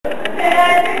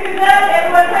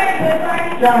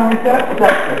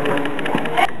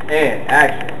And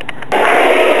action.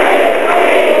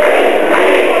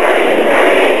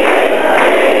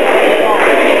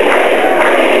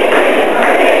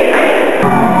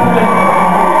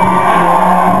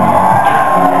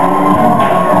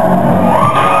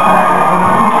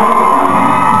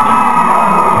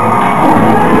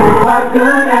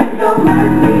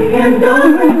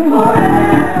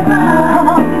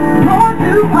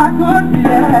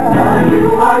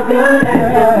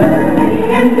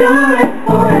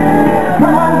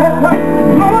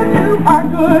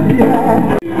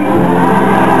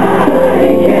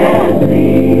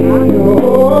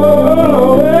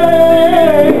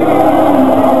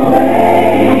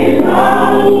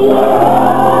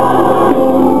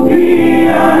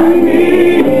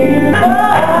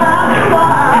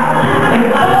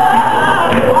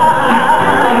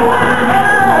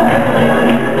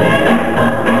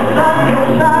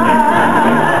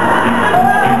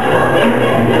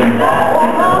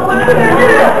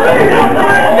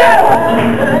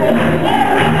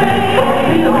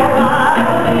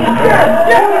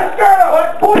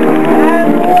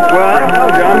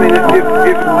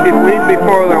 If we'd be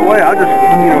farther away, I'll just,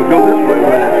 go this way.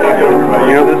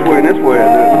 This way and this way. The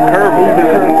curve will be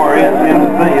more in the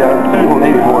thing. We won't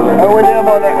need it more than that. Oh, we're down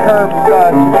on that curve,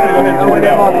 guys. We're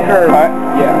down on the curve. Right?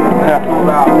 Yeah.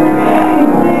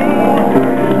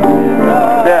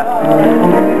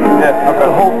 Okay. The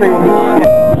whole thing will be...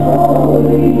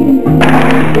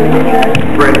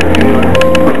 Great.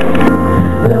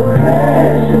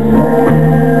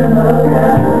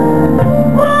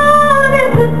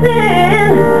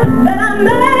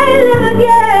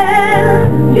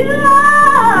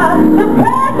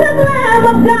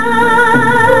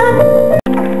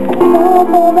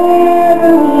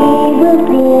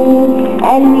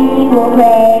 And we will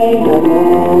praise your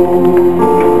name.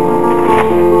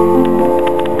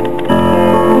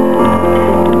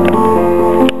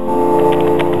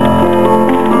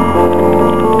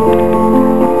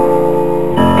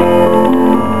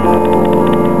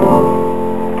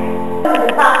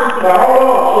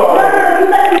 You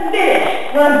let me finish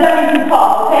when I'm done, you can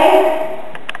talk, okay?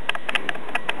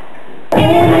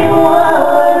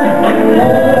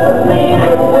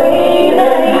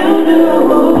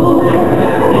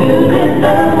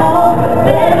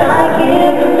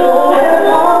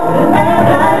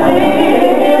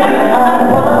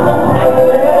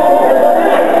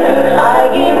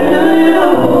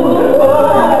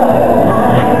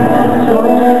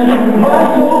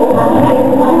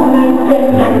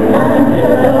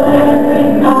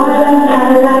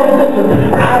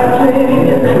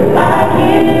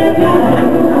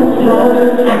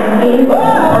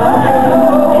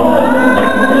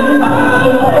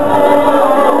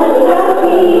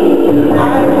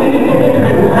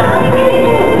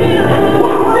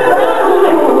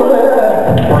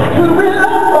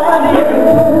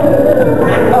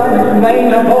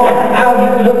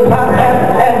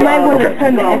 You might want to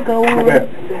turn the echo on.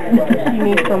 She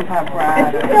needs some pop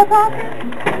fries. Is she still talking?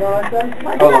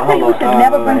 Hold on. We should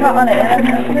never bring her on the air.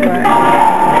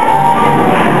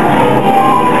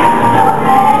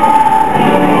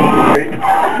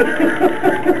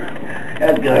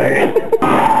 That's good.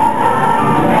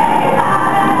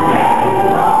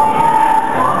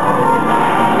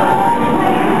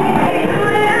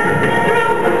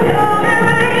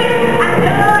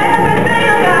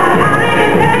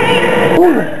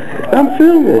 I'm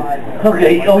filming.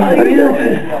 Okay,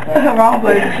 Wrong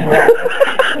place.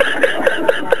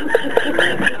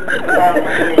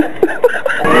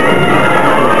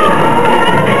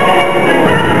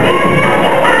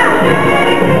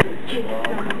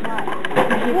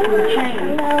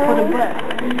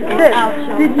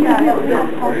 Did you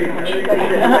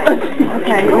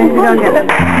okay, we don't get it.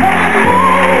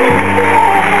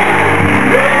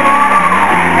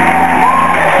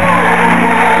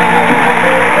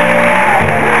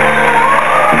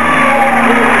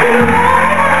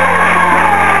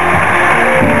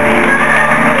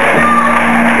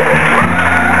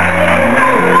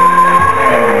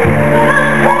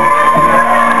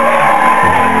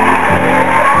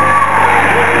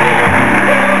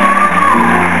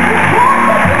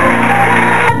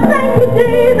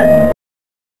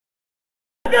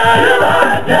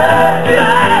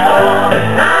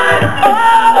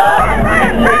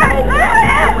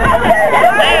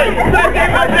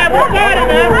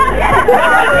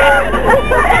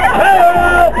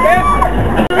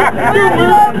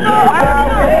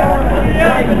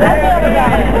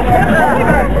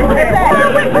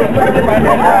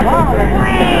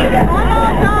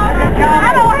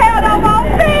 I don't have no more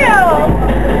feel.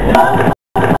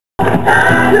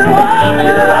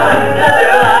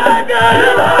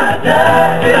 love.